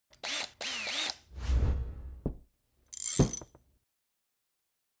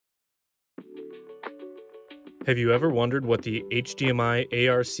Have you ever wondered what the HDMI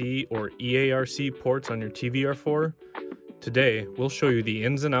ARC or eARC ports on your TV are for? Today, we'll show you the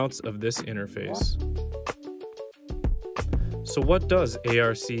ins and outs of this interface. So what does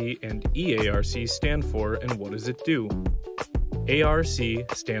ARC and eARC stand for, and what does it do? ARC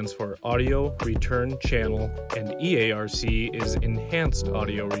stands for Audio Return Channel, and eARC is Enhanced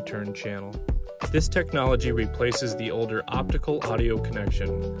Audio Return Channel. This technology replaces the older optical audio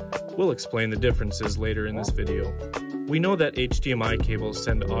connection. We'll explain the differences later in this video. We know that HDMI cables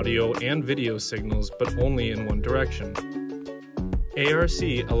send audio and video signals, but only in one direction. ARC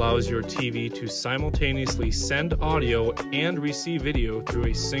allows your TV to simultaneously send audio and receive video through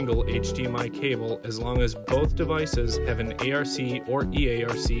a single HDMI cable as long as both devices have an ARC or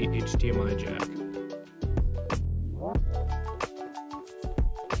eARC HDMI jack.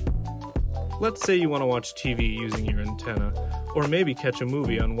 Let's say you want to watch TV using your antenna, or maybe catch a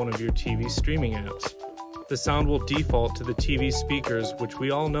movie on one of your TV streaming apps. The sound will default to the TV speakers, which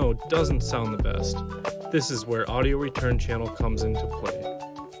we all know doesn't sound the best. This is where Audio Return Channel comes into play.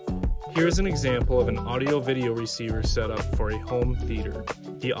 Here's an example of an audio-video receiver setup for a home theater.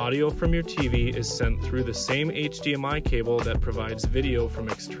 The audio from your TV is sent through the same HDMI cable that provides video from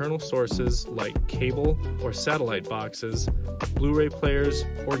external sources like cable or satellite boxes, Blu-ray players,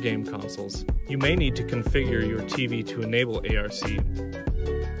 or game consoles. You may need to configure your TV to enable ARC.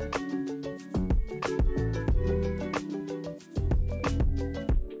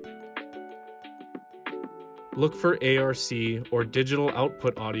 Look for ARC or digital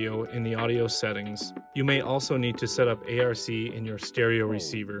output audio in the audio settings. You may also need to set up ARC in your stereo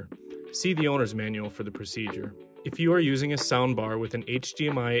receiver. See the owner's manual for the procedure. If you are using a soundbar with an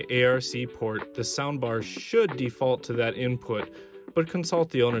HDMI ARC port, the soundbar should default to that input, but consult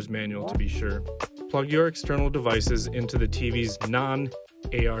the owner's manual to be sure. Plug your external devices into the TV's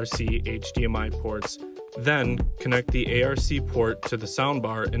non-ARC HDMI ports, then connect the ARC port to the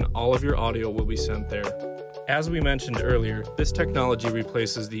soundbar and all of your audio will be sent there. As we mentioned earlier, this technology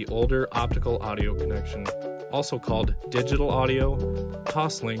replaces the older optical audio connection, also called digital audio,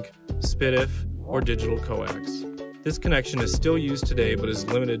 toslink, SPDIF, or digital coax. This connection is still used today but is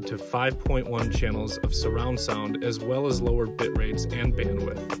limited to 5.1 channels of surround sound as well as lower bit rates and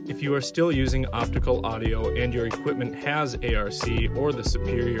bandwidth. If you are still using optical audio and your equipment has ARC or the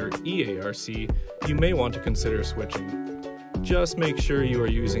superior eARC, you may want to consider switching. Just make sure you are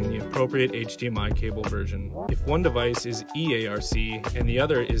using the appropriate HDMI cable version. If one device is eARC and the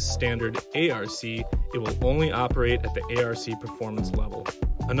other is standard ARC, it will only operate at the ARC performance level.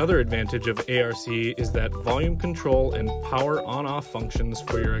 Another advantage of ARC is that volume control and power on-off functions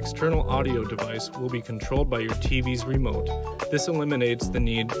for your external audio device will be controlled by your TV's remote. This eliminates the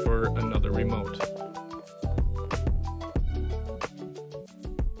need for another remote.